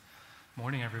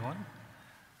Morning, everyone.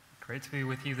 Great to be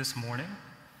with you this morning.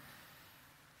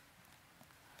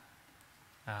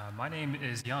 My name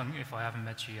is Young, if I haven't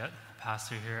met you yet,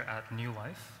 pastor here at New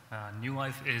Life. New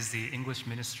Life is the English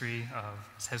ministry of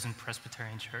Sezun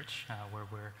Presbyterian Church, where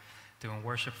we're doing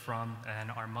worship from,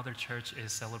 and our mother church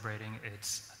is celebrating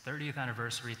its 30th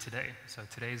anniversary today. So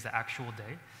today is the actual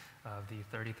day of the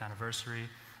 30th anniversary.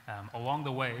 Along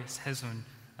the way, Sezun,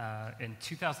 in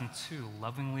 2002,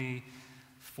 lovingly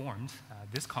formed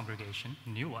this congregation,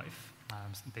 New Life.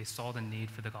 They saw the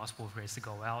need for the gospel of grace to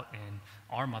go out in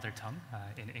our mother tongue,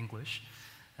 in English,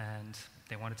 and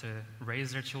they wanted to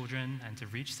raise their children and to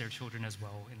reach their children as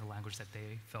well in the language that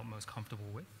they felt most comfortable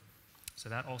with. So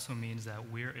that also means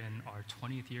that we're in our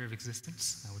 20th year of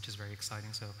existence, which is very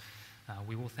exciting. So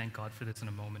we will thank God for this in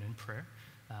a moment in prayer.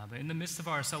 But in the midst of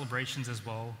our celebrations as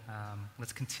well,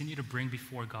 let's continue to bring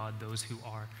before God those who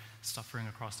are suffering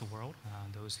across the world,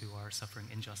 those who are suffering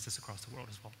injustice across the world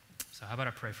as well. So how about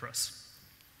I pray for us?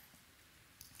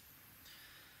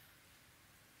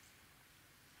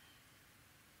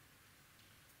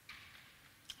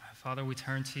 Father, we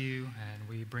turn to you and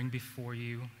we bring before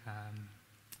you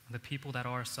the people that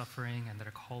are suffering and that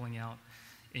are calling out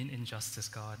in injustice,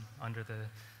 God, under the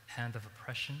hand of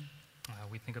oppression.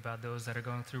 We think about those that are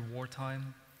going through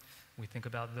wartime. We think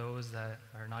about those that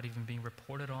are not even being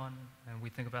reported on. And we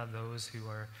think about those who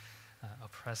are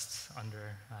oppressed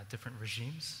under different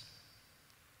regimes.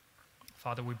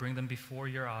 Father, we bring them before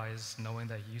your eyes, knowing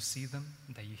that you see them,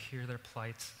 that you hear their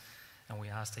plight, and we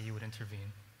ask that you would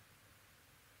intervene.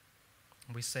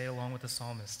 We say along with the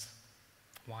psalmist,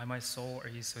 "Why, my soul, are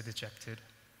you so dejected?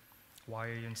 Why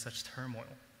are you in such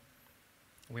turmoil?"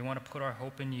 We want to put our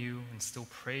hope in you and still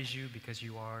praise you because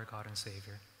you are God and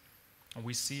Savior. And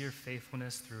we see your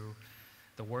faithfulness through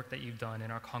the work that you've done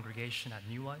in our congregation at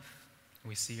New Life.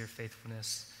 We see your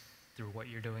faithfulness through what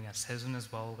you're doing at Sezun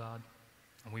as well, God.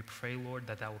 And we pray, Lord,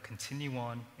 that will continue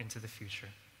on into the future.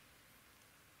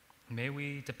 May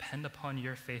we depend upon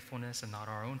your faithfulness and not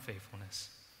our own faithfulness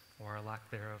or our lack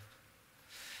thereof.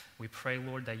 We pray,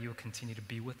 Lord, that you will continue to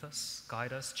be with us,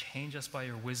 guide us, change us by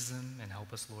your wisdom, and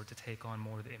help us, Lord, to take on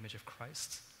more of the image of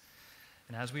Christ.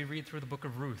 And as we read through the book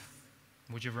of Ruth,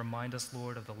 would you remind us,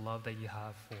 Lord, of the love that you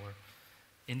have for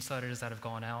insiders that have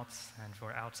gone out and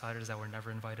for outsiders that were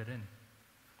never invited in.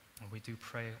 And we do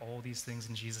pray all these things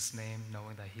in Jesus' name,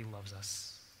 knowing that he loves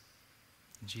us.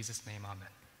 In Jesus' name, amen.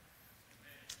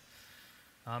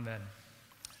 Amen.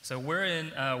 So we're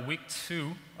in week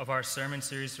 2 of our sermon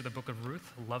series through the book of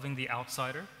Ruth, Loving the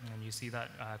Outsider, and you see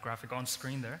that graphic on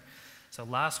screen there. So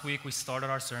last week we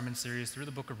started our sermon series through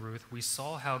the book of Ruth. We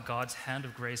saw how God's hand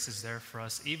of grace is there for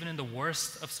us, even in the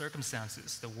worst of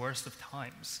circumstances, the worst of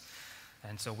times.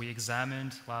 And so we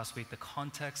examined last week the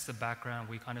context, the background.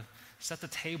 We kind of set the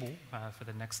table for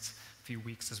the next few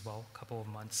weeks as well, a couple of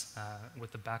months,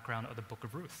 with the background of the book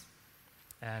of Ruth.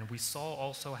 And we saw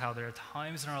also how there are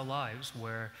times in our lives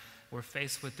where we're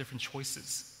faced with different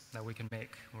choices that we can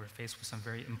make. We're faced with some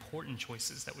very important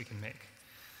choices that we can make.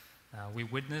 We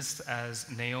witnessed as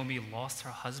Naomi lost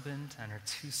her husband and her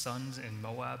 2 sons in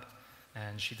Moab,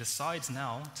 and she decides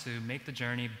now to make the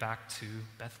journey back to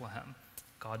Bethlehem,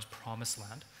 God's promised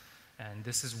land. And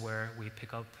this is where we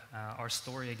pick up our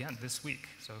story again this week.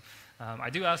 So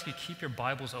I do ask you keep your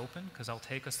Bibles open because I'll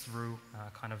take us through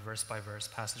kind of verse by verse,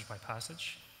 passage by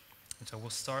passage. And so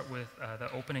we'll start with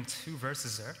the opening 2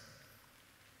 verses there.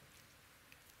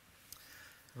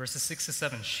 Verses 6 to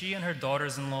 7. She and her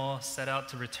daughters-in-law set out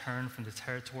to return from the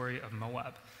territory of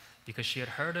Moab because she had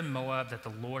heard in Moab that the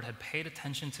Lord had paid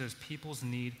attention to his people's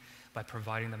need by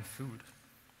providing them food.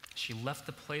 She left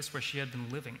the place where she had been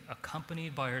living,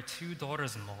 accompanied by her 2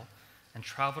 daughters-in-law, and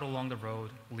traveled along the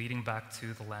road leading back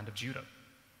to the land of Judah.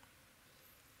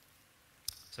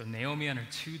 So Naomi and her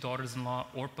 2 daughters-in-law,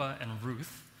 Orpah and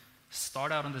Ruth,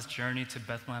 start out on this journey to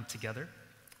Bethlehem together,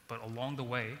 but along the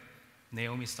way,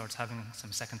 Naomi starts having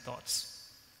some second thoughts.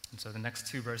 And so the next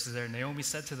 2 verses there, Naomi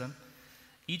said to them,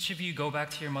 "Each of you go back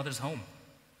to your mother's home.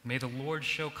 May the Lord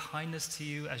show kindness to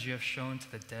you as you have shown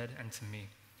to the dead and to me.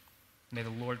 May the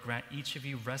Lord grant each of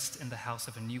you rest in the house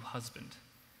of a new husband."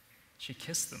 She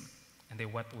kissed them, and they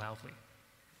wept loudly.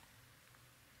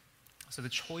 So the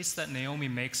choice that Naomi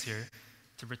makes here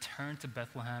to return to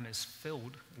Bethlehem is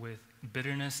filled with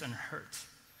bitterness and hurt.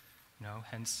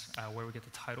 Hence where we get the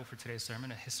title for today's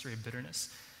sermon, A History of Bitterness.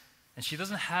 And she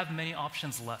doesn't have many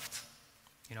options left.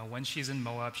 When she's in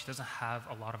Moab, she doesn't have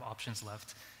a lot of options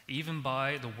left. Even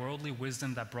by the worldly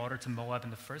wisdom that brought her to Moab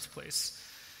in the first place,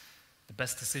 the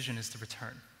best decision is to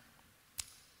return.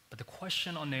 But the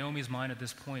question on Naomi's mind at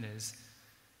this point is,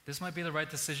 This might be the right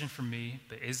decision for me,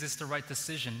 but is this the right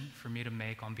decision for me to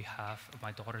make on behalf of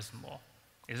my daughters-in-law?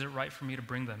 Is it right for me to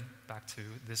bring them back to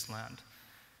this land?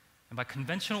 And by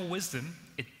conventional wisdom,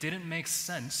 it didn't make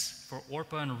sense for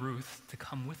Orpah and Ruth to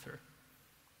come with her.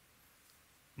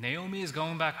 Naomi is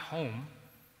going back home,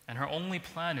 and her only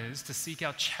plan is to seek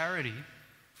out charity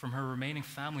from her remaining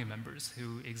family members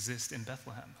who exist in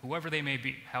Bethlehem, whoever they may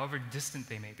be, however distant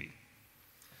they may be.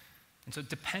 And so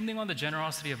depending on the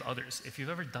generosity of others, if you've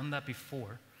ever done that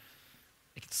before,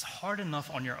 it's hard enough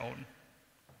on your own.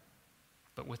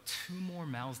 But with 2 more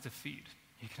mouths to feed,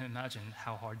 you can imagine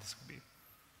how hard this would be.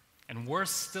 And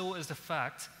worse still is the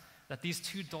fact that these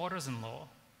 2 daughters-in-law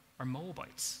are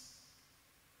Moabites.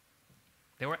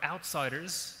 They were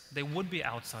outsiders. They would be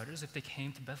outsiders if they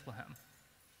came to Bethlehem.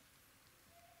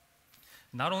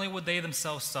 Not only would they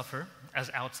themselves suffer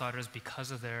as outsiders because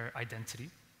of their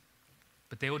identity,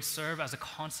 but they would serve as a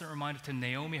constant reminder to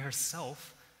Naomi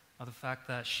herself of the fact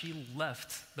that she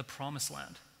left the promised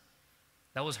land.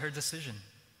 That was her decision,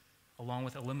 along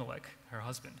with Elimelech, her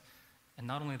husband. And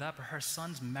not only that, but her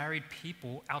sons married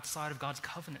people outside of God's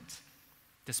covenant,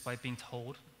 despite being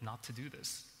told not to do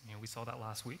this. We saw that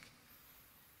last week.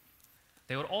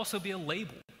 They would also be a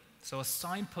label, so a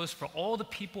signpost for all the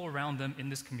people around them in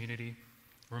this community,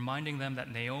 reminding them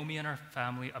that Naomi and her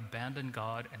family abandoned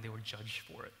God and they were judged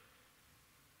for it.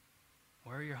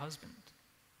 Where are your husband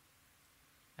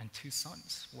and 2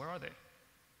 sons? Where are they?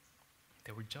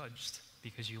 They were judged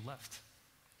because you left.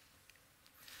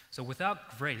 So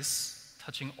without grace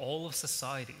touching all of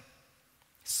society,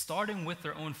 starting with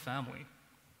their own family,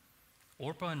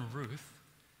 Orpah and Ruth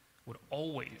would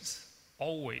always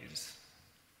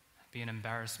be an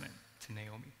embarrassment to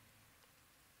Naomi.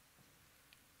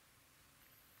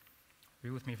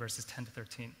 Read with me verses 10 to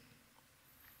 13.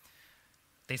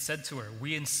 They said to her,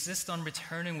 "We insist on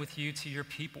returning with you to your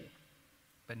people."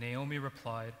 But Naomi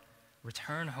replied,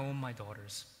 "Return home, my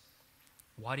daughters.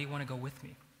 Why do you want to go with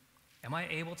me? Am I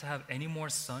able to have any more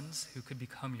sons who could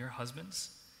become your husbands?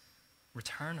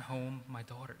 Return home, my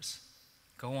daughters.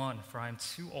 Go on, for I am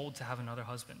too old to have another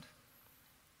husband.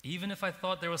 Even if I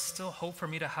thought there was still hope for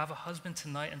me to have a husband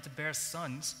tonight and to bear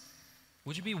sons,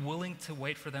 would you be willing to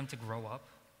wait for them to grow up?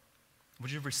 Would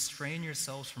you restrain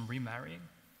yourselves from remarrying?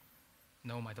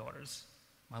 No, my daughters.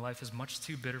 My life is much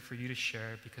too bitter for you to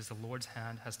share because the Lord's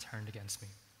hand has turned against me."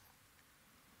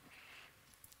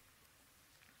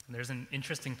 And there's an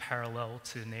interesting parallel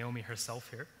to Naomi herself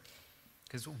here,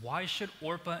 because why should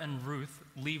Orpah and Ruth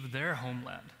leave their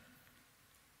homeland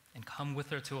and come with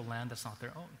her to a land that's not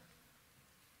their own?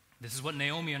 This is what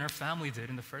Naomi and her family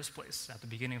did in the first place at the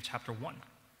beginning of chapter 1.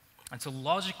 And so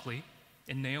logically,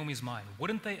 in Naomi's mind,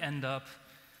 wouldn't they end up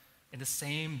in the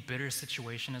same bitter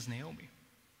situation as Naomi,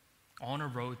 on a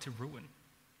road to ruin?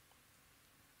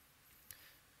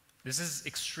 This is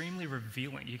extremely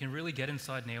revealing. You can really get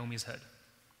inside Naomi's head.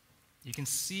 You can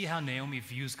see how Naomi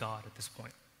views God at this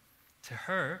point. To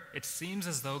her, it seems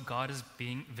as though God is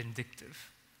being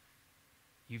vindictive.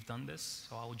 You've done this,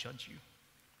 so I will judge you.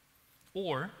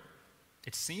 Or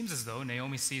it seems as though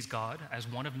Naomi sees God as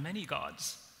one of many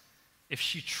gods. If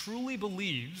she truly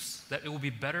believes that it will be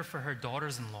better for her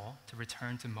daughters-in-law to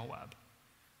return to Moab.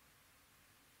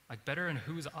 Like, better in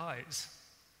whose eyes?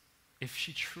 If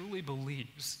she truly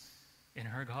believes in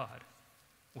her God,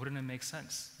 wouldn't it make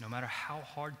sense, no matter how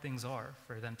hard things are,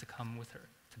 for them to come with her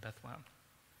to Bethlehem?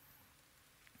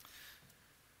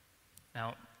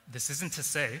 Now, this isn't to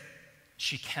say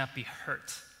she can't be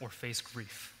hurt or face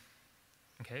grief.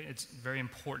 Okay, it's very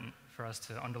important for us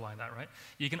to underline that, right?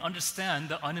 You can understand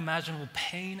the unimaginable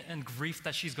pain and grief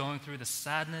that she's going through, the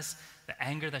sadness, the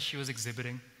anger that she was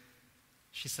exhibiting.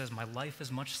 She says, "My life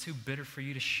is much too bitter for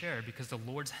you to share because the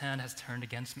Lord's hand has turned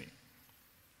against me."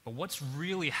 But what's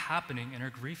really happening in her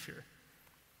grief here?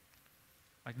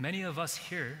 Like many of us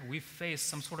here, we've faced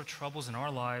some sort of troubles in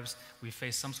our lives. We've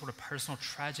faced some sort of personal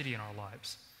tragedy in our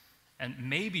lives. And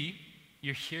maybe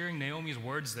you're hearing Naomi's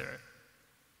words there,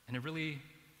 and it really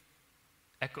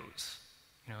echoes,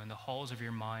 in the halls of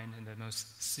your mind, in the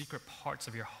most secret parts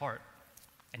of your heart,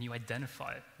 and you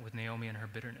identify with Naomi and her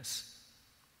bitterness.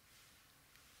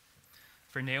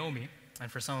 For Naomi,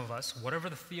 and for some of us, whatever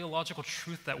the theological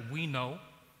truth that we know,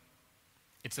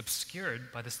 it's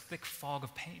obscured by this thick fog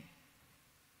of pain.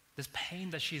 This pain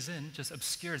that she's in just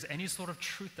obscures any sort of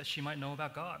truth that she might know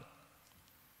about God.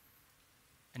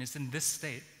 And it's in this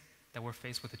state that we're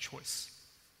faced with a choice.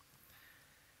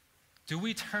 Do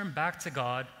we turn back to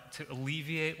God to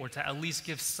alleviate or to at least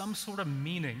give some sort of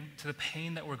meaning to the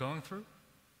pain that we're going through?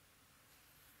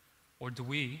 Or do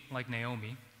we, like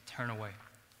Naomi, turn away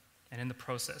and in the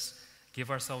process give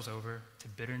ourselves over to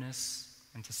bitterness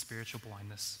into spiritual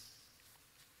blindness.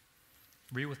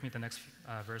 Read with me the next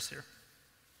verse here.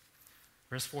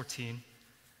 Verse 14.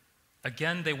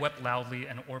 Again they wept loudly,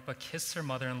 and Orpah kissed her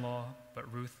mother-in-law,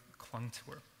 but Ruth clung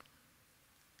to her.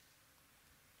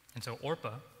 And so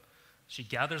Orpah, she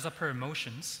gathers up her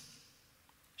emotions.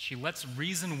 She lets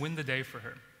reason win the day for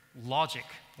her. Logic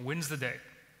wins the day.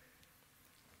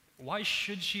 Why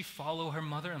should she follow her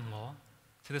mother-in-law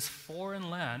to this foreign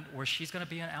land where she's going to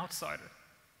be an outsider?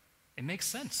 It makes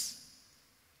sense.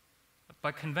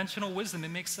 By conventional wisdom, it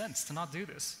makes sense to not do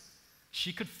this.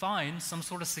 She could find some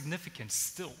sort of significance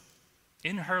still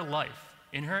in her life,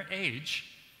 in her age,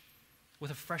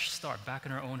 with a fresh start back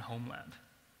in her own homeland,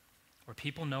 where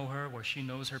people know her, where she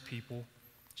knows her people.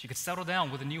 She could settle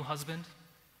down with a new husband,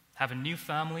 have a new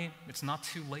family. It's not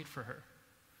too late for her.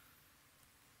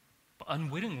 But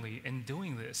unwittingly, in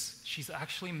doing this, she's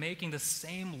actually making the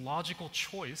same logical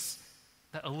choice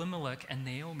that Elimelech and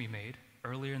Naomi made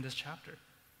earlier in this chapter.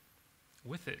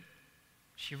 With it,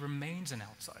 she remains an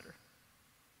outsider.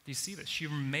 Do you see this? She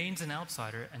remains an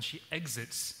outsider, and she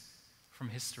exits from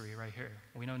history right here.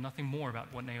 We know nothing more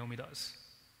about what Naomi does.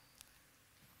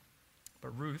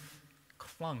 But Ruth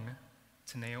clung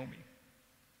to Naomi.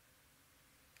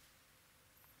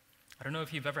 I don't know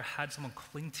if you've ever had someone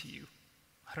cling to you.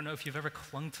 I don't know if you've ever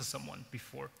clung to someone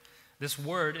before. This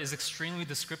word is extremely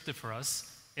descriptive for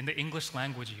us in the English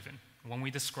language even, when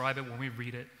we describe it, when we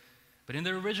read it. But in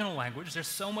the original language, there's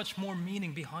so much more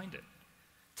meaning behind it.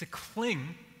 To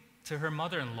cling to her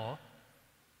mother-in-law,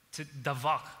 to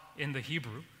davak in the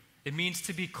Hebrew, it means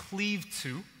to be cleaved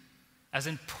to, as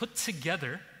in put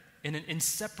together in an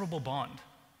inseparable bond.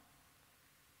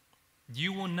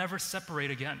 You will never separate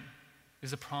again,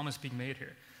 is a promise being made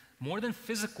here. More than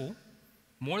physical,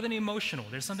 more than emotional,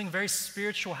 there's something very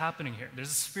spiritual happening here.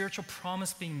 There's a spiritual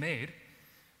promise being made.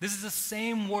 This is the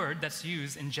same word that's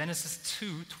used in Genesis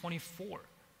 2:24.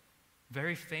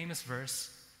 Very famous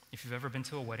verse. If you've ever been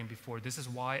to a wedding before, this is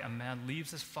why a man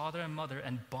leaves his father and mother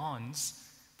and bonds,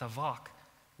 davak,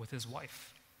 with his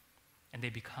wife. And they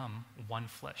become one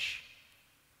flesh.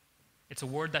 It's a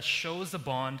word that shows the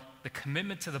bond, the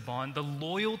commitment to the bond, the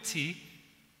loyalty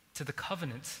to the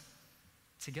covenant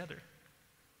together.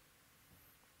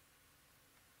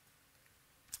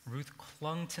 Ruth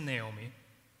clung to Naomi,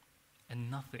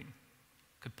 and nothing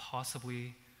could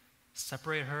possibly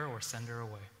separate her or send her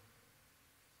away.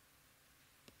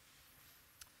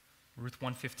 Ruth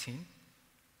 1:15,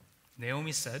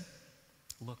 Naomi said,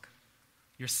 "Look,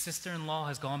 your sister-in-law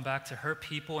has gone back to her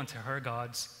people and to her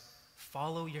gods.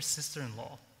 Follow your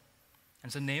sister-in-law."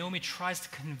 And so Naomi tries to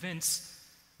convince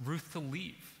Ruth to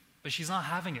leave, but she's not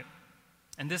having it.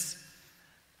 And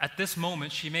at this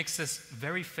moment, she makes this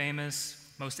very famous,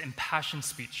 most impassioned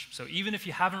speech. So even if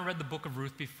you haven't read the book of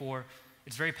Ruth before,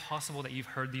 it's very possible that you've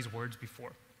heard these words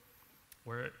before,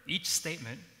 where each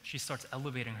statement, she starts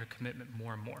elevating her commitment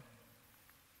more and more.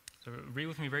 So read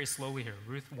with me very slowly here,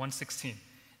 Ruth 1:16.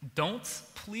 "Don't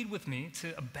plead with me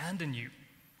to abandon you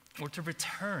or to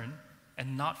return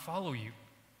and not follow you.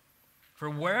 For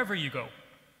wherever you go,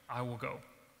 I will go,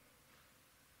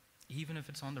 even if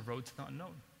it's on the road to the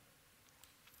unknown.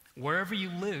 Wherever you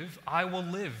live, I will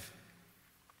live,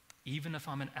 even if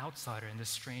I'm an outsider in this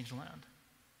strange land.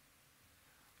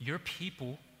 Your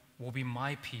people will be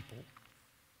my people,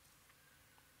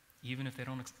 even if they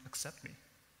don't accept me.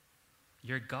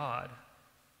 Your God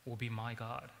will be my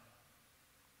God."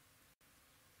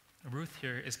 Ruth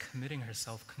here is committing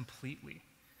herself completely,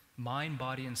 mind,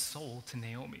 body, and soul, to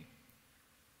Naomi.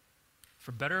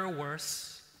 For better or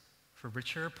worse, for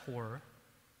richer or poorer,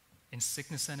 in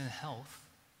sickness and in health,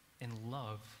 in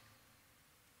love,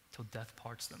 till death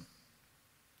parts them.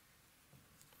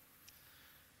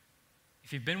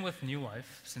 If you've been with New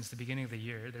Life since the beginning of the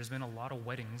year, there's been a lot of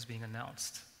weddings being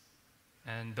announced.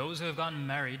 And those who have gotten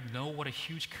married know what a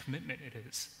huge commitment it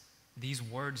is. These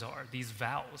words are, these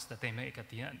vows that they make at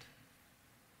the end.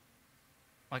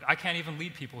 Like, I can't even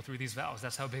lead people through these vows.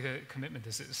 That's how big a commitment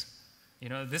this is. You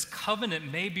know, this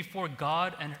covenant made before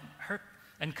God and her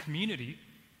and community,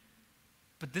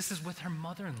 but this is with her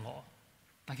mother-in-law.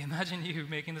 Like, imagine you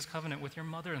making this covenant with your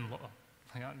mother-in-law.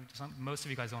 Like, most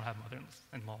of you guys don't have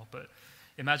mother-in-law, but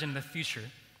imagine in the future,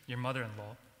 your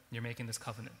mother-in-law, you're making this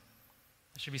covenant.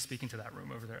 I should be speaking to that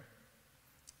room over there.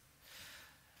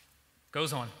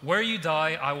 Goes on, "Where you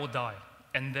die, I will die,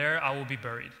 and there I will be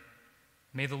buried.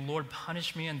 May the Lord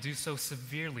punish me and do so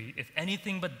severely if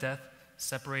anything but death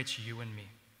separates you and me."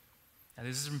 And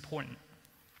this is important.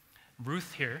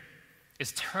 Ruth here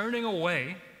is turning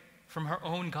away from her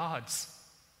own gods,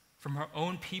 from her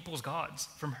own people's gods,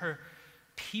 from her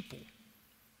people.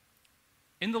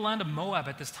 In the land of Moab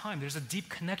at this time, there's a deep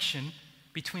connection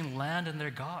between land and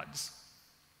their gods.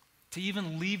 To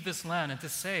even leave this land and to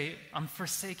say, I'm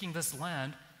forsaking this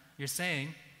land, you're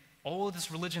saying, all of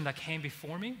this religion that came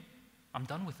before me, I'm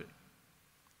done with it.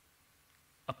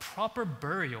 A proper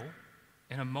burial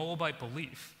in a Moabite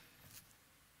belief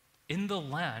in the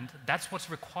land, that's what's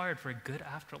required for a good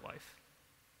afterlife.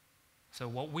 So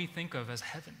what we think of as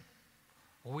heaven,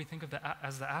 what we think of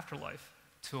as the afterlife,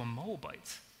 to a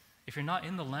Moabite, if you're not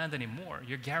in the land anymore,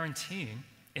 you're guaranteeing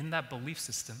in that belief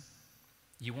system,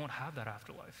 you won't have that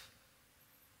afterlife.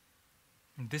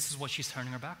 And this is what she's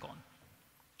turning her back on.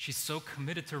 She's so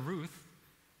committed to Ruth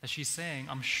that she's saying,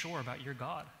 I'm sure about your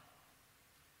God.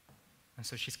 And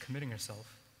so she's committing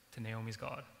herself to Naomi's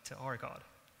God, to our God.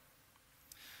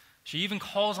 She even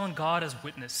calls on God as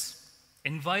witness,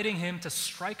 inviting him to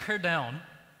strike her down,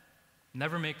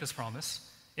 never make this promise,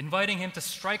 inviting him to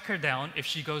strike her down if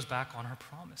she goes back on her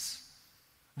promise.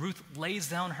 Ruth lays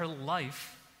down her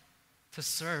life to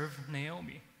serve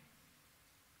Naomi.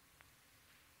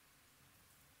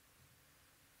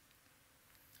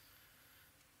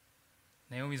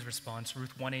 Naomi's response,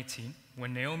 Ruth 1:18,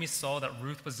 when Naomi saw that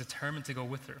Ruth was determined to go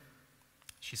with her,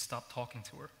 she stopped talking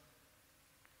to her.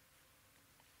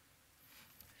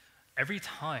 Every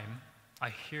time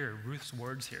I hear Ruth's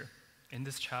words here in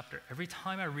this chapter, every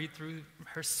time I read through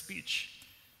her speech,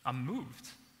 I'm moved.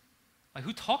 Like,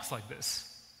 who talks like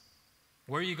this?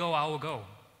 Where you go, I will go.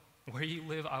 Where you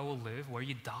live, I will live. Where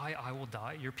you die, I will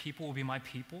die. Your people will be my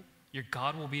people. Your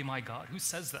God will be my God. Who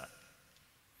says that?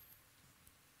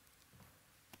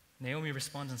 Naomi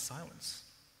responds in silence.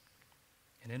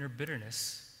 And in her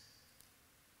bitterness,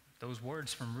 those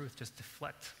words from Ruth just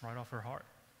deflect right off her heart.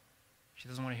 She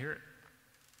doesn't want to hear it.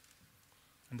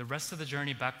 And the rest of the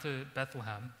journey back to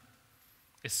Bethlehem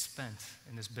is spent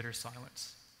in this bitter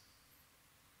silence.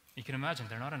 You can imagine,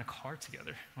 they're not in a car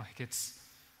together. Like, it's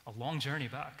a long journey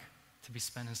back to be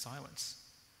spent in silence.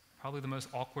 Probably the most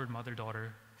awkward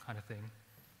mother-daughter kind of thing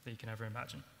that you can ever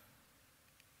imagine.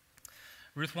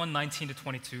 Ruth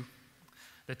 1:19-22.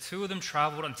 The two of them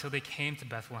traveled until they came to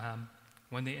Bethlehem.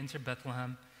 When they entered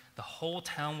Bethlehem, the whole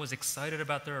town was excited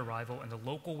about their arrival, and the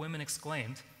local women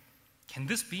exclaimed, "Can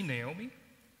this be Naomi?"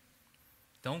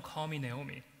 "Don't call me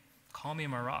Naomi. Call me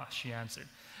Mara," she answered,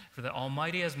 "for the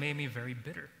Almighty has made me very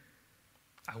bitter.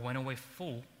 I went away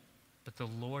full, but the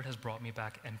Lord has brought me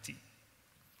back empty.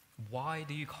 Why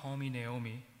do you call me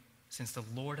Naomi, since the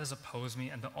Lord has opposed me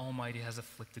and the Almighty has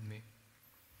afflicted me?"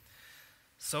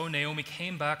 So Naomi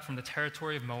came back from the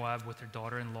territory of Moab with her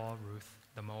daughter-in-law Ruth,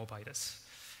 the Moabitess.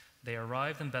 They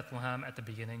arrived in Bethlehem at the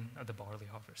beginning of the barley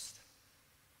harvest.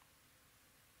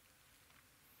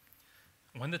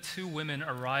 When the two women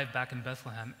arrive back in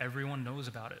Bethlehem, everyone knows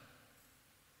about it.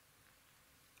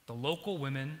 The local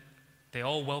women, they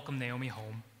all welcome Naomi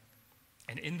home.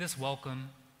 And in this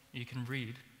welcome, you can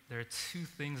read, there are two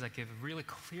things that give a really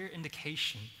clear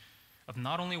indication of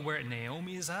not only where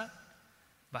Naomi is at,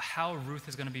 but how Ruth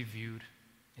is going to be viewed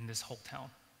in this whole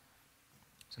town.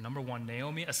 So number one,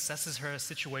 Naomi assesses her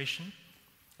situation,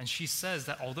 and she says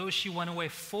that although she went away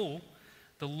full,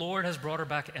 the Lord has brought her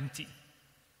back empty.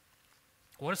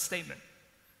 What a statement.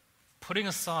 Putting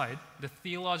aside the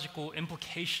theological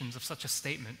implications of such a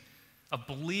statement, of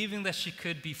believing that she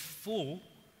could be full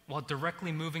while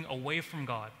directly moving away from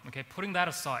God, okay, putting that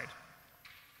aside,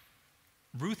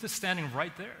 Ruth is standing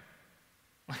right there,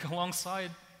 like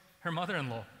alongside her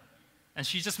mother-in-law. And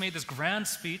she just made this grand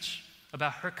speech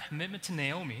about her commitment to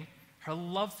Naomi, her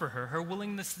love for her, her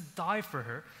willingness to die for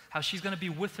her, how she's going to be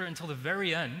with her until the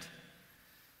very end.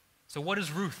 So what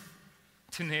is Ruth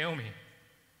to Naomi?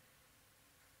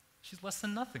 She's less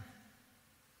than nothing.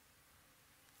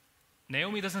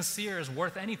 Naomi doesn't see her as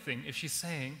worth anything if she's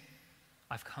saying,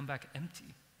 I've come back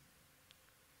empty.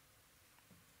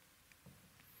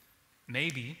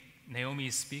 Maybe Naomi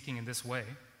is speaking in this way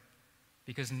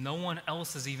because no one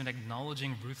else is even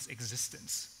acknowledging Ruth's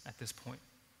existence at this point.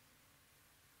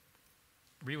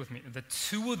 Read with me. The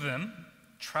two of them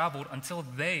traveled until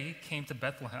they came to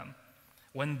Bethlehem.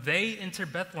 When they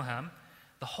entered Bethlehem,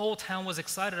 the whole town was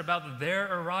excited about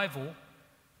their arrival,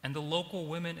 and the local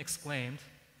women exclaimed,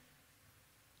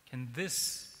 "Can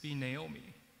this be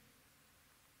Naomi?"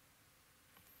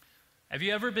 Have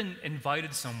you ever been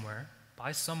invited somewhere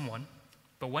by someone,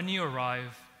 but when you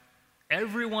arrive,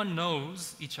 everyone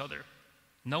knows each other.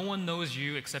 No one knows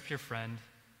you except your friend,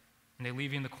 and they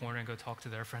leave you in the corner and go talk to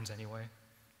their friends anyway.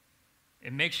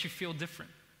 It makes you feel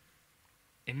different.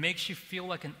 It makes you feel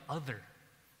like an other.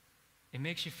 It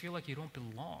makes you feel like you don't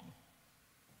belong.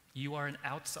 You are an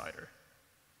outsider.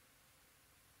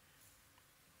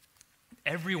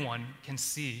 Everyone can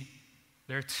see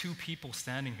there are two people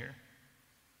standing here.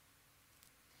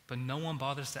 But no one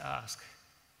bothers to ask,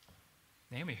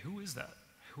 Naomi, who is that?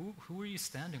 Who are you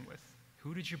standing with?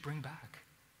 Who did you bring back?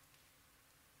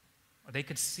 They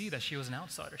could see that she was an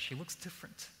outsider. She looks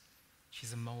different.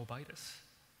 She's a Moabitess.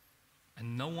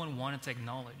 And no one wanted to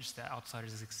acknowledge that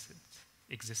outsider's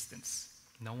existence.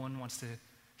 No one wants to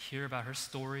hear about her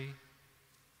story.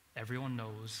 Everyone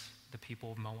knows the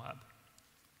people of Moab.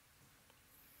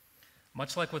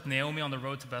 Much like with Naomi on the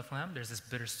road to Bethlehem, there's this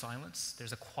bitter silence.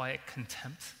 There's a quiet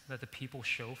contempt that the people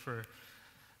show for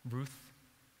Ruth.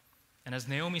 And as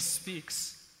Naomi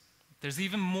speaks, there's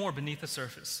even more beneath the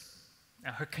surface.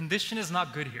 Now, her condition is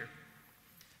not good here.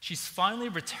 She's finally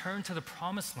returned to the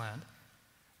promised land,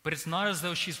 but it's not as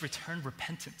though she's returned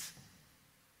repentant.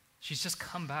 She's just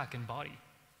come back in body.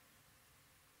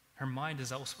 Her mind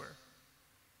is elsewhere.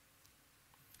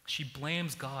 She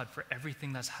blames God for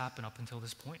everything that's happened up until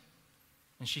this point,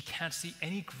 and she can't see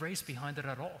any grace behind it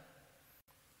at all.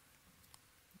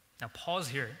 Now pause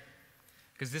here,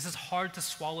 because this is hard to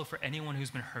swallow for anyone who's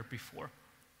been hurt before.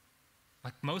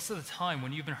 Like most of the time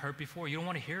when you've been hurt before, you don't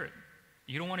want to hear it.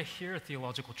 You don't want to hear a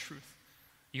theological truth.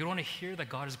 You don't want to hear that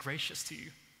God is gracious to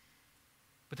you.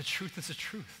 But the truth is the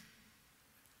truth.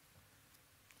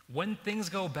 When things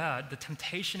go bad, the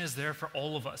temptation is there for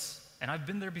all of us. And I've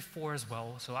been there before as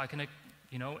well, so I can,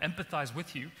 empathize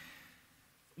with you.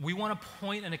 We want to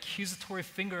point an accusatory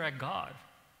finger at God.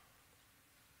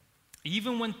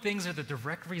 Even when things are the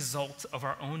direct result of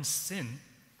our own sin,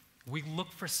 we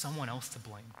look for someone else to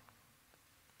blame.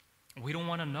 We don't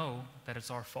want to know that it's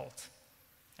our fault.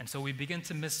 And so we begin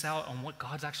to miss out on what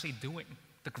God's actually doing,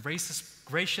 the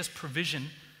gracious provision,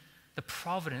 the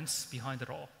providence behind it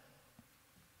all.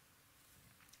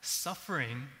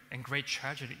 Suffering and great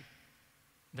tragedy,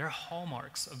 they're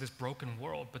hallmarks of this broken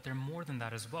world, but they're more than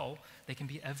that as well. They can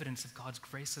be evidence of God's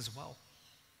grace as well.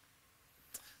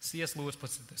 C.S. Lewis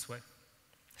puts it this way,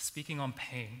 speaking on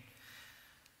pain: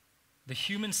 the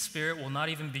human spirit will not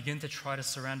even begin to try to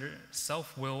surrender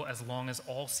self-will as long as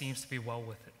all seems to be well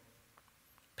with it.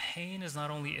 Pain is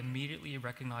not only immediately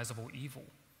recognizable evil,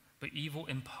 but evil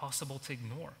impossible to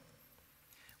ignore.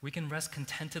 We can rest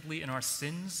contentedly in our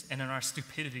sins and in our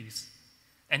stupidities.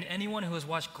 And anyone who has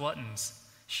watched gluttons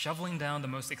shoveling down the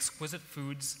most exquisite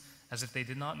foods as if they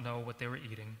did not know what they were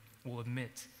eating will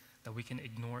admit that we can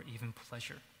ignore even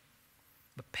pleasure.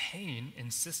 But pain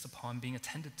insists upon being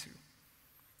attended to.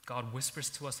 God whispers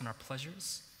to us in our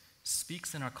pleasures,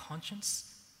 speaks in our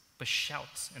conscience, but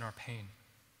shouts in our pain.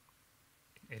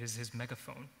 It is his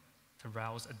megaphone to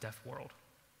rouse a deaf world.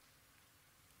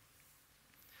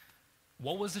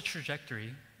 What was the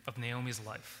trajectory of Naomi's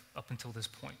life up until this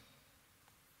point?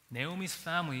 Naomi's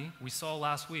family, we saw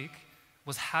last week,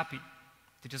 was happy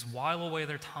to just while away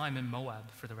their time in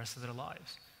Moab for the rest of their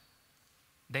lives.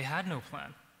 They had no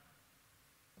plan.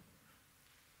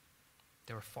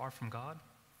 They were far from God.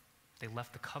 They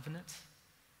left the covenant.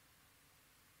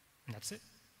 And that's it.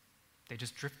 They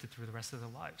just drifted through the rest of their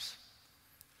lives.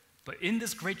 But in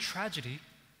this great tragedy,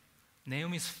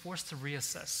 Naomi's forced to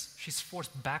reassess. She's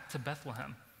forced back to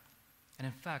Bethlehem. And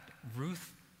in fact,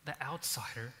 Ruth, the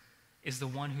outsider, is the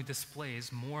one who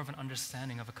displays more of an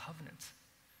understanding of a covenant.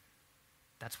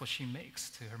 That's what she makes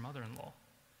to her mother-in-law.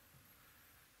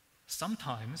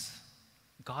 Sometimes,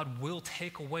 God will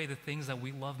take away the things that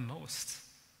we love most,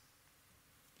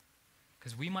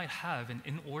 because we might have an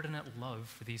inordinate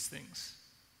love for these things.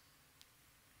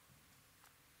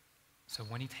 So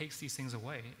when he takes these things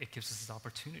away, it gives us this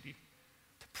opportunity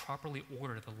to properly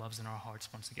order the loves in our hearts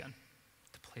once again,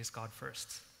 to place God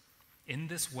first. In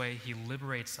this way, he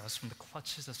liberates us from the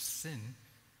clutches of sin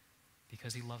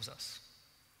because he loves us.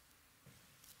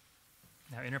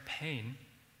 Now, in her pain,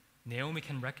 Naomi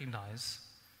can recognize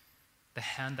the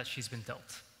hand that she's been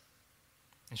dealt.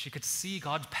 And she could see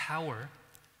God's power,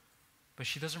 but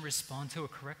she doesn't respond to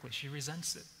it correctly. She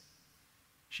resents it.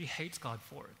 She hates God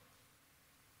for it.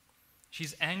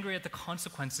 She's angry at the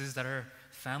consequences that her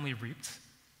family reaped,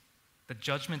 the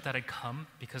judgment that had come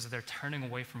because of their turning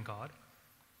away from God.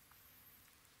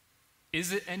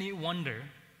 Is it any wonder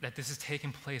that this is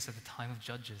taking place at the time of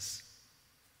Judges?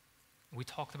 We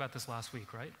talked about this last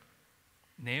week, right?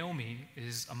 Naomi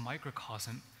is a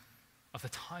microcosm of the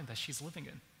time that she's living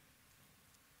in.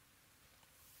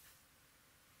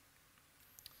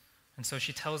 And so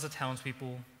she tells the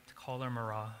townspeople to call her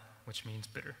Marah, which means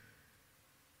bitter.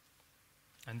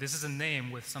 And this is a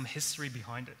name with some history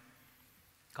behind it.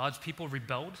 God's people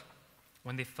rebelled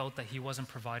when they felt that he wasn't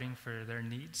providing for their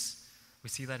needs. We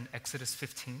see that in Exodus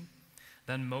 15.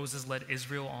 Then Moses led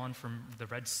Israel on from the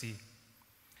Red Sea.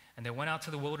 And they went out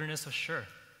to the wilderness of Shur.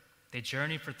 They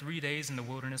journeyed for 3 days in the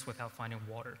wilderness without finding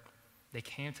water. They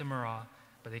came to Marah,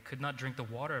 but they could not drink the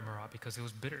water of Marah because it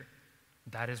was bitter.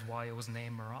 That is why it was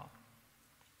named Marah.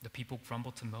 The people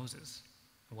grumbled to Moses,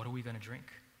 "What are we going to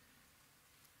drink?"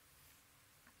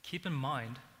 Keep in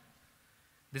mind,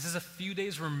 this is a few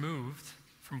days removed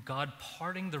from God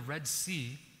parting the Red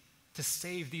Sea to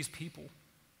save these people,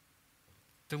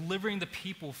 delivering the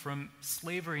people from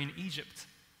slavery in Egypt,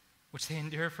 which they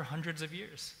endured for hundreds of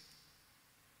years.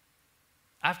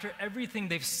 After everything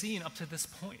they've seen up to this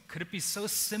point, could it be so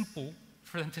simple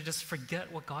for them to just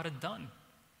forget what God had done?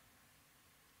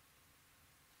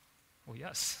 Well,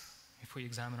 yes, if we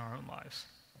examine our own lives.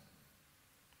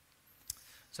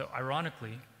 So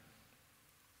ironically,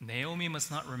 Naomi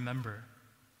must not remember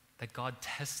that God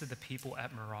tested the people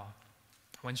at Marah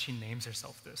when she names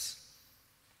herself this.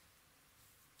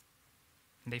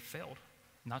 And they failed,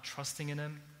 not trusting in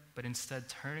him, but instead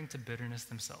turning to bitterness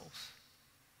themselves.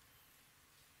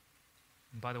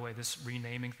 And by the way, this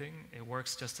renaming thing, it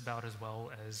works just about as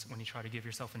well as when you try to give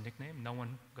yourself a nickname. No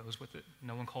one goes with it.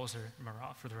 No one calls her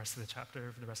Marah for the rest of the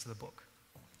chapter, for the rest of the book.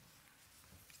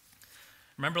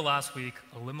 Remember last week,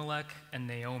 Elimelech and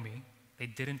Naomi, they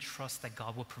didn't trust that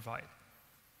God would provide.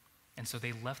 And so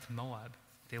they left Moab.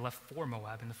 They left for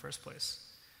Moab in the first place.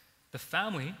 The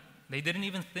family, they didn't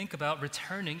even think about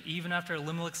returning even after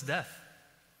Elimelech's death.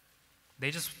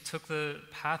 They just took the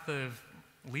path of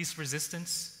least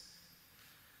resistance.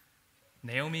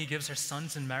 Naomi gives her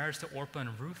sons in marriage to Orpah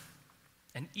and Ruth.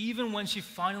 And even when she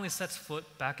finally sets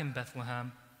foot back in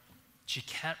Bethlehem, she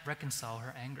can't reconcile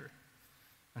her anger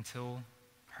until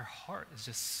her heart is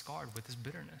just scarred with this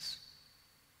bitterness.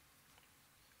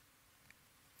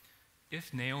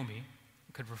 If Naomi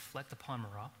could reflect upon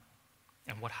Marah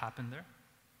and what happened there,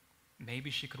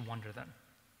 maybe she could wonder then.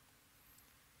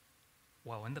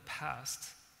 Well, in the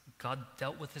past, God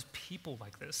dealt with his people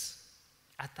like this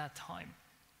at that time.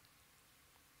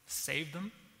 Saved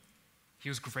them. He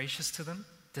was gracious to them,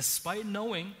 despite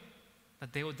knowing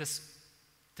that they would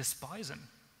despise him,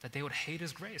 that they would hate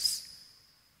his grace.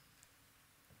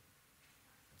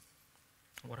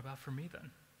 What about for me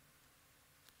then?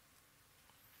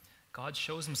 God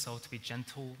shows himself to be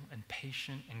gentle and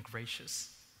patient and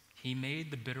gracious. He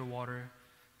made the bitter water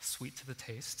sweet to the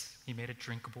taste. He made it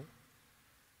drinkable.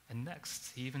 And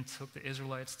next, he even took the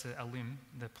Israelites to Elim,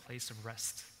 the place of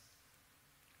rest.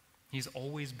 He's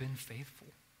always been faithful.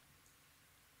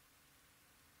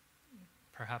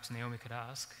 Perhaps Naomi could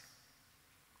ask,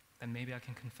 then maybe I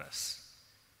can confess.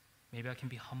 Maybe I can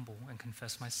be humble and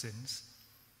confess my sins,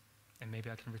 and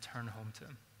maybe I can return home to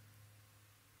him.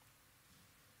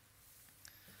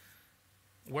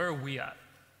 Where are we at?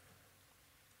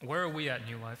 Where are we at,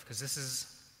 New Life? Because this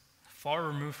is far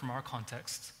removed from our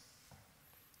context.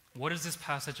 What does this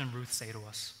passage in Ruth say to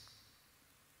us?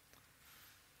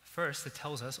 First, it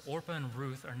tells us Orpah and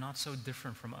Ruth are not so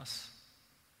different from us.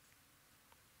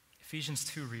 Ephesians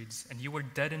 2 reads, "And you were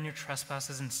dead in your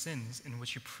trespasses and sins in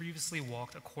which you previously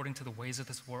walked according to the ways of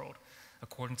this world,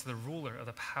 according to the ruler of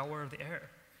the power of the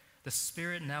air, the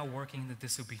spirit now working in the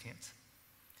disobedient.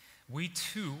 We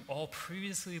too all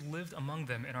previously lived among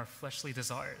them in our fleshly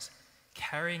desires,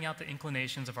 carrying out the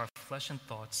inclinations of our flesh and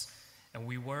thoughts, and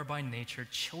we were by nature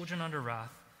children under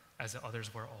wrath, as the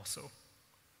others were also."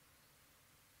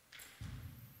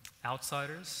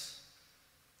 Outsiders,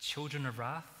 children of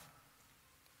wrath,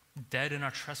 dead in our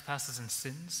trespasses and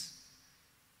sins,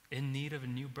 in need of a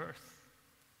new birth.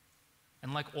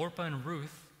 And like Orpah and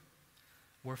Ruth,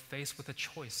 we're faced with a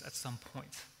choice at some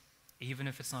point. Even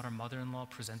if it's not our mother-in-law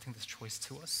presenting this choice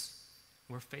to us,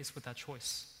 we're faced with that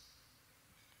choice.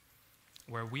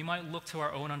 Where we might look to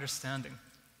our own understanding,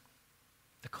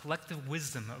 the collective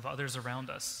wisdom of others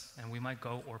around us, and we might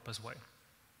go Orpah's way.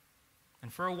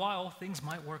 And for a while, things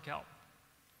might work out.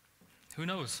 Who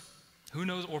knows? Who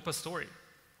knows Orpah's story?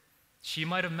 She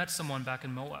might have met someone back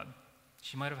in Moab.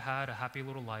 She might have had a happy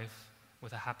little life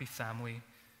with a happy family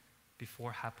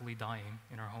before happily dying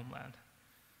in her homeland.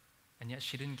 And yet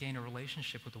she didn't gain a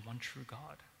relationship with the one true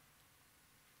God.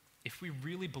 If we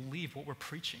really believe what we're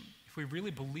preaching, if we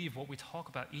really believe what we talk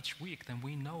about each week, then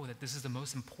we know that this is the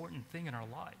most important thing in our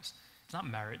lives. It's not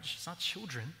marriage, it's not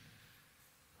children,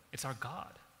 it's our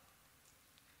God.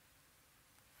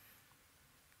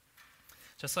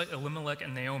 Just like Elimelech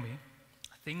and Naomi,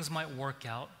 things might work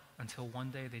out until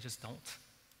one day they just don't.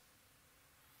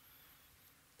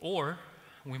 Or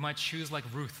we might choose like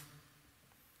Ruth.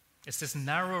 It's this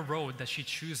narrow road that she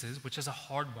chooses, which is a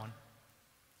hard one.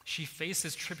 She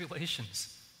faces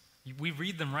tribulations. We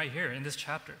read them right here in this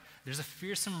chapter. There's a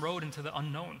fearsome road into the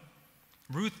unknown.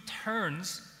 Ruth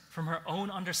turns from her own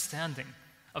understanding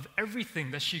of everything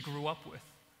that she grew up with,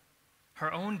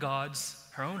 her own gods,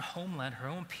 her own homeland, her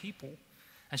own people,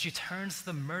 and she turns to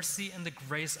the mercy and the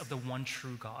grace of the one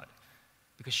true God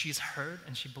because she's heard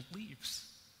and she believes.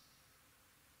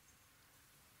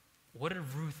 What did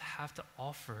Ruth have to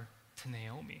offer to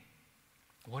Naomi?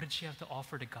 What did she have to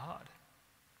offer to God?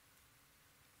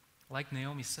 Like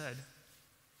Naomi said,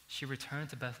 she returned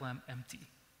to Bethlehem empty.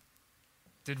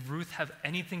 Did Ruth have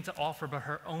anything to offer but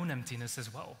her own emptiness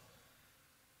as well?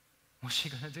 What's she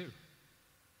going to do?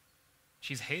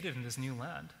 She's hated in this new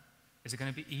land. Is it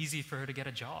going to be easy for her to get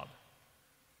a job?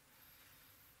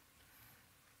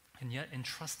 And yet, in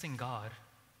trusting God,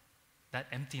 that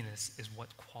emptiness is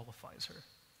what qualifies her.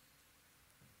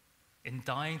 In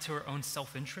dying to her own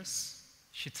self-interests,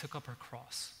 she took up her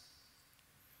cross.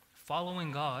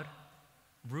 Following God,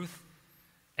 Ruth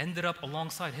ended up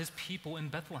alongside his people in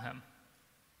Bethlehem.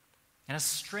 And as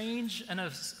strange and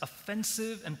as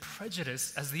offensive and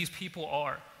prejudiced as these people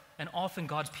are, and often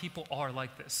God's people are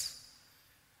like this,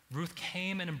 Ruth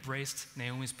came and embraced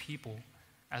Naomi's people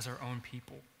as her own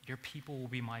people. Your people will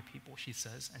be my people, she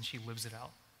says, and she lives it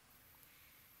out.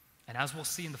 And as we'll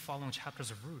see in the following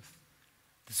chapters of Ruth,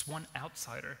 this one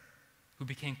outsider who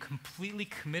became completely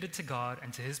committed to God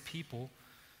and to his people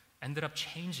ended up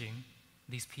changing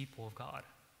these people of God,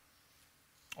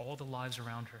 all the lives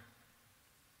around her.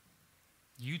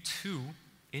 You too,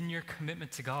 in your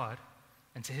commitment to God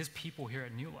and to his people here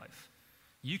at New Life,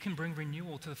 you can bring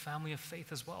renewal to the family of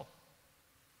faith as well.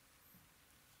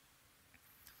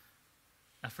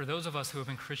 Now, for those of us who have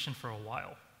been Christian for a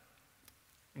while,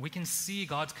 we can see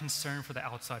God's concern for the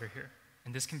outsider here,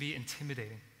 and this can be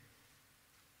intimidating.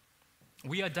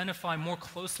 We identify more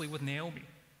closely with Naomi,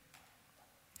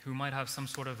 who might have some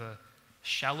sort of a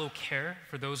shallow care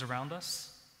for those around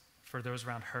us, for those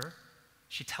around her.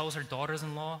 She tells her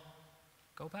daughters-in-law,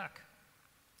 go back,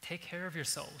 take care of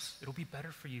yourselves. It'll be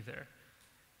better for you there.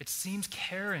 It seems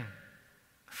caring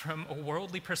from a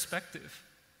worldly perspective.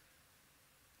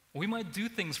 We might do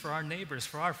things for our neighbors,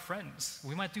 for our friends.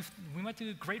 We might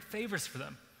do great favors for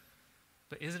them.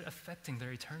 But is it affecting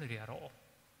their eternity at all?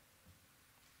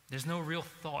 There's no real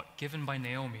thought given by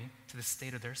Naomi to the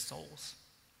state of their souls,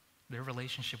 their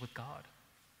relationship with God.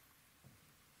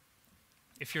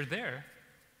 If you're there,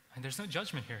 and there's no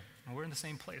judgment here, and we're in the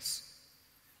same place.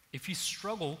 If you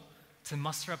struggle to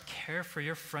muster up care for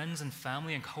your friends and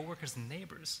family and coworkers and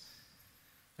neighbors,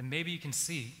 then maybe you can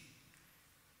see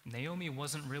Naomi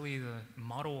wasn't really the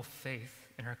model of faith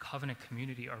in her covenant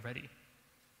community already.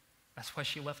 That's why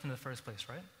she left in the first place,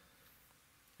 right?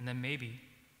 And then maybe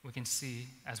we can see,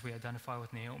 as we identify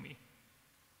with Naomi,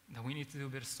 that we need to do a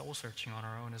bit of soul searching on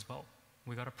our own as well.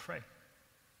 We got to pray.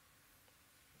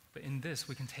 But in this,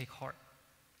 we can take heart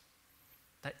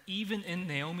that even in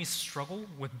Naomi's struggle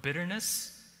with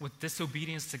bitterness, with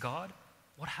disobedience to God,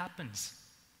 what happens?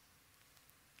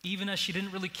 Even as she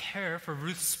didn't really care for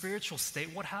Ruth's spiritual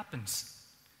state, what happens?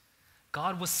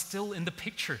 God was still in the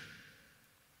picture.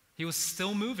 He was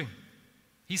still moving.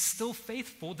 He's still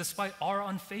faithful despite our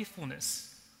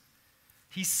unfaithfulness.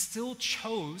 He still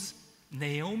chose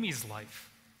Naomi's life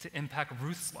to impact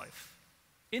Ruth's life.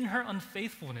 In her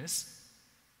unfaithfulness,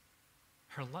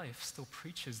 her life still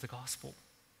preaches the gospel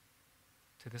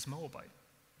to this Moabite,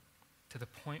 to the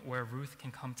point where Ruth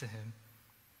can come to him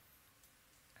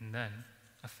and then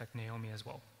affect Naomi as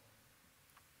well.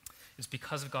 It's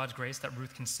because of God's grace that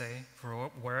Ruth can say, "For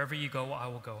wherever you go, I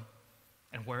will go,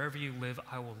 and wherever you live,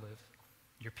 I will live.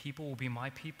 Your people will be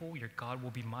my people, your God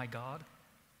will be my God.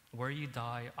 Where you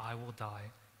die, I will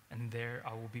die, and there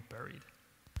I will be buried.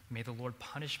 May the Lord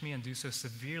punish me and do so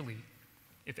severely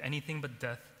if anything but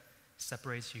death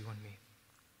separates you and me."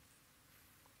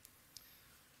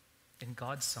 In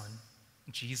God's Son,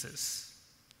 Jesus,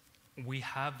 we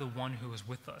have the one who is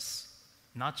with us,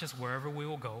 not just wherever we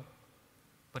will go,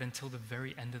 but until the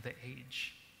very end of the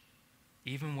age,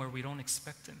 even where we don't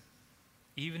expect him.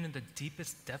 Even in the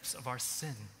deepest depths of our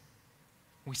sin,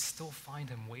 we still find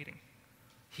him waiting.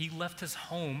 He left his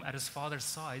home at his Father's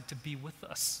side to be with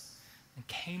us and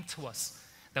came to us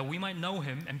that we might know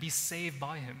him and be saved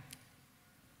by him.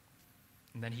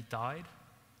 And then he died,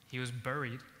 he was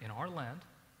buried in our land,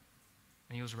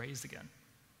 and he was raised again.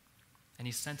 And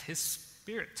he sent his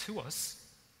Spirit to us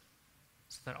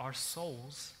so that our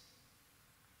souls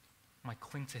might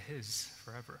cling to his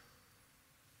forever.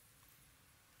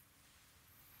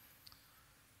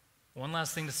 One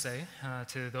last thing to say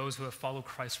to those who have followed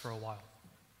Christ for a while.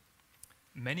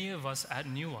 Many of us at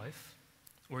New Life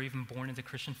were even born into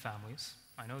Christian families.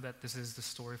 I know that this is the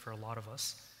story for a lot of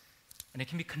us. And it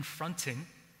can be confronting,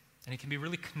 and it can be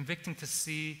really convicting to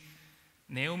see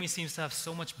Naomi seems to have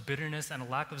so much bitterness and a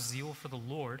lack of zeal for the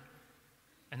Lord.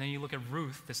 And then you look at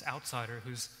Ruth, this outsider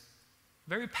who's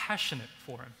very passionate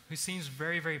for him, who seems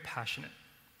very, very passionate.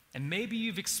 And maybe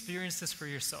you've experienced this for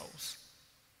yourselves.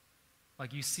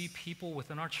 Like you see people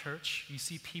within our church, you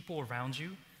see people around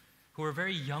you who are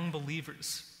very young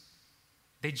believers.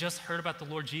 They just heard about the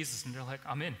Lord Jesus and they're like,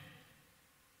 I'm in.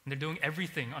 And they're doing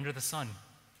everything under the sun.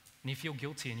 And you feel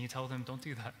guilty and you tell them, don't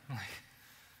do that. Like,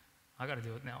 I got to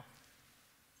do it now.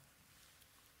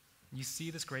 You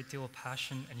see this great deal of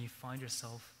passion and you find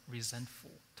yourself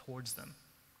resentful towards them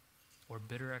or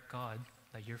bitter at God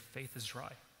that your faith is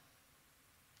dry.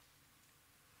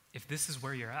 If this is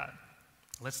where you're at,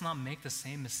 let's not make the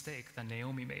same mistake that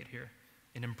Naomi made here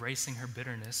in embracing her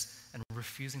bitterness and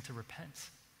refusing to repent.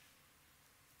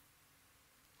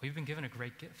 We've been given a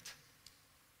great gift.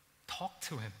 Talk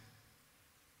to him.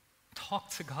 Talk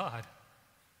to God.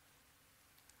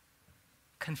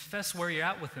 Confess where you're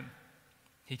at with him.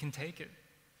 He can take it.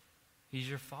 He's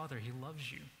your Father. He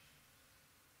loves you.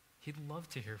 He'd love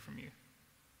to hear from you.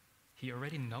 He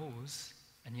already knows,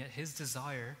 and yet his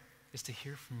desire is to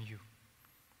hear from you.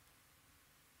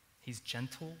 He's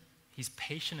gentle. He's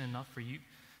patient enough for you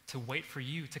to wait for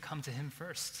you to come to him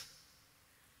first.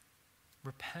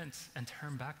 Repent and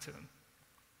turn back to him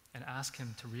and ask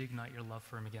him to reignite your love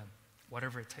for him again,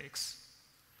 whatever it takes.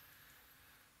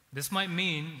 This might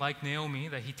mean, like Naomi,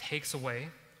 that he takes away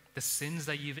the sins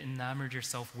that you've enamored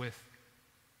yourself with,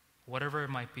 whatever it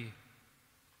might be.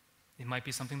 It might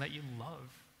be something that you love.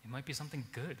 It might be something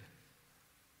good.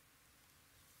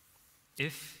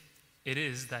 If it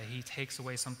is that he takes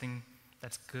away something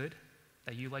that's good,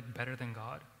 that you like better than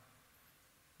God,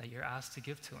 that you're asked to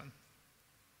give to him,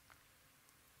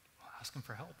 well, ask him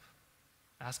for help.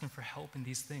 Ask him for help in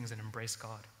these things and embrace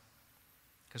God.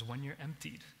 Because when you're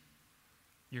emptied,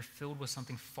 you're filled with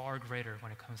something far greater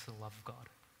when it comes to the love of God.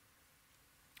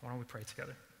 Why don't we pray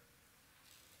together?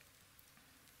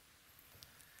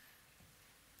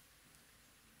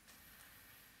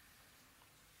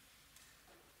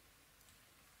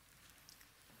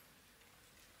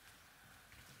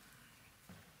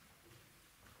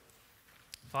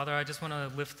 Father, I just want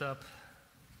to lift up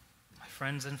my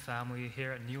friends and family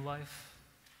here at New Life,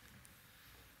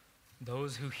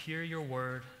 those who hear your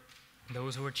word,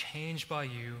 those who are changed by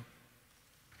you,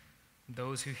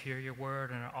 those who hear your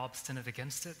word and are obstinate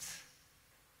against it.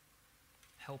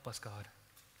 Help us, God.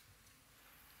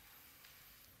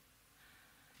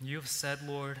 You have said,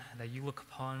 Lord, that you look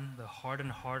upon the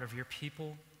hardened heart of your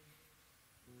people,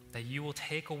 that you will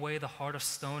take away the heart of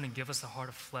stone and give us a heart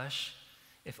of flesh.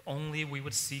 If only we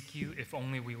would seek you, if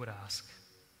only we would ask.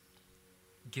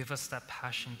 Give us that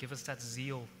passion, give us that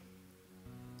zeal.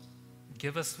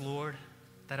 Give us, Lord,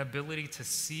 that ability to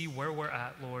see where we're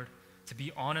at, Lord, to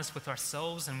be honest with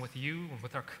ourselves and with you and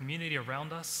with our community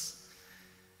around us,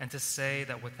 and to say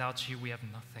that without you we have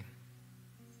nothing.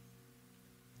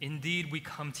 Indeed, we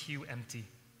come to you empty.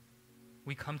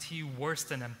 We come to you worse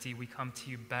than empty. We come to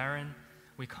you barren.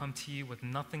 We come to you with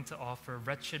nothing to offer,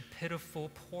 wretched, pitiful,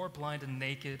 poor, blind, and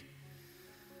naked.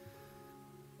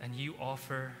 And you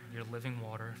offer your living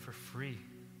water for free.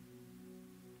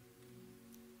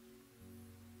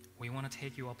 We want to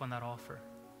take you up on that offer.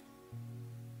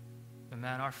 But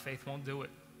man, our faith won't do it.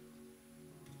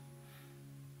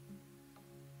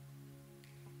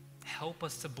 Help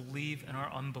us to believe in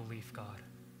our unbelief, God.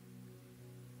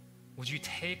 Would you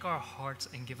take our hearts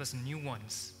and give us new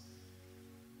ones,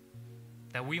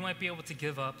 that we might be able to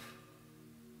give up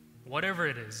whatever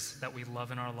it is that we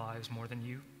love in our lives more than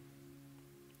you,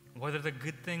 whether they're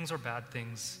good things or bad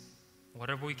things,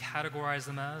 whatever we categorize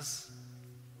them as.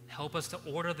 Help us to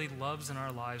order the loves in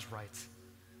our lives right.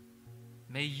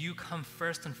 May you come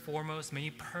first and foremost. May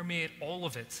you permeate all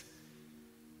of it,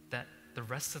 that the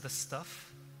rest of the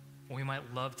stuff we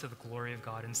might love to the glory of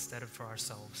God instead of for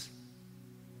ourselves.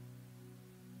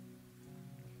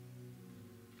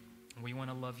 We want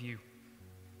to love you.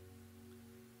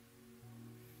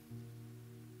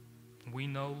 We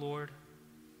know, Lord,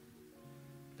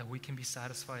 that we can be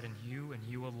satisfied in you and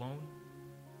you alone.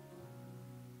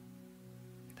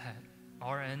 That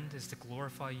our end is to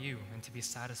glorify you and to be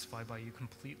satisfied by you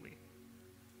completely.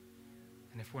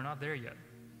 And if we're not there yet,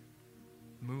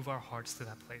 move our hearts to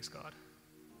that place, God.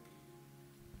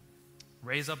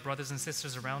 Raise up brothers and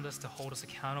sisters around us to hold us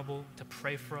accountable, to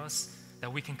pray for us,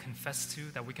 that we can confess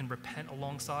to, that we can repent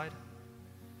alongside.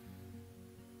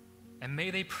 And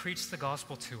may they preach the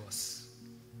gospel to us,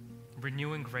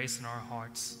 renewing grace in our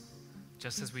hearts,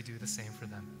 just as we do the same for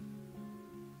them.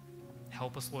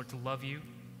 Help us, Lord, to love you.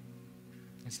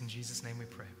 It's in Jesus' name we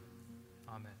pray.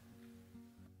 Amen.